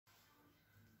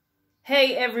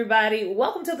Hey everybody,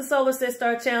 welcome to the Solar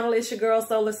Sister channel. It's your girl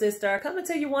Solar Sister coming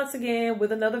to you once again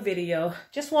with another video.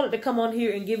 Just wanted to come on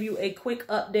here and give you a quick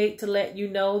update to let you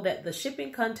know that the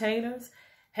shipping containers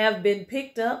have been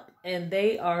picked up and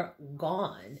they are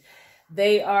gone.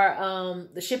 They are,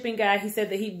 the shipping guy, he said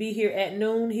that he'd be here at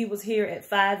noon. He was here at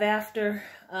 5 after,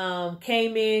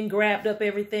 came in, grabbed up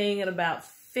everything in about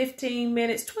 15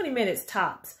 minutes, 20 minutes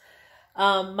tops.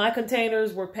 My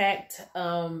containers were packed,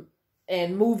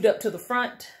 and moved up to the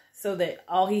front so that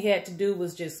all he had to do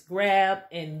was just grab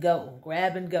and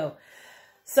go.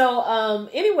 So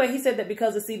anyway, he said that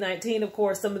because of C-19, of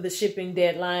course, some of the shipping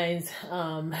deadlines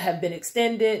have been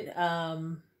extended.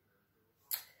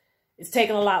 It's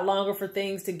taken a lot longer for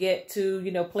things to get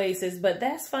to, places, but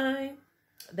that's fine.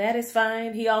 That is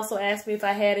fine. He also asked me if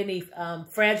I had any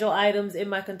fragile items in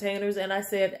my containers, and I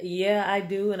said, yeah, I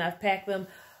do, and I've packed them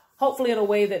hopefully in a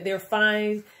way that they're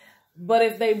fine. But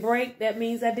if they break, that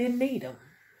means I didn't need them.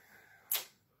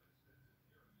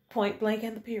 Point blank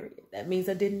and the period. That means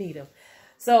I didn't need them.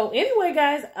 So anyway,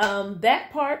 guys,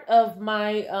 that part of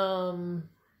my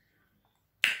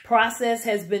process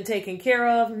has been taken care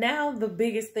of. Now the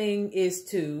biggest thing is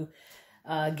to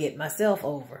get myself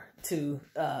over to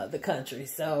the country.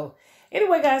 So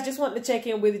anyway, guys, just wanted to check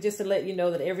in with you just to let you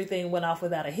know that everything went off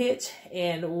without a hitch.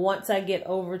 And once I get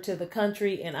over to the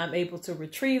country and I'm able to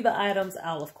retrieve the items,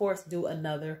 I'll, of course, do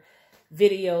another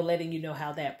video letting you know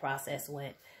how that process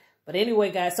went. But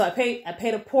anyway, guys, so I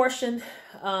paid a portion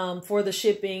for the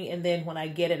shipping. And then when I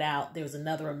get it out, there's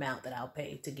another amount that I'll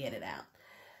pay to get it out.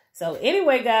 So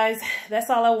anyway, guys, that's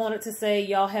all I wanted to say.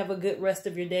 Y'all have a good rest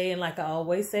of your day. And like I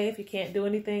always say, if you can't do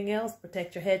anything else,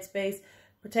 protect your headspace.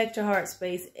 Protect your heart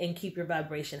space and keep your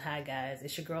vibration high, guys.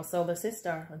 It's your girl, Solar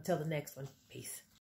Sister. Until the next one, peace.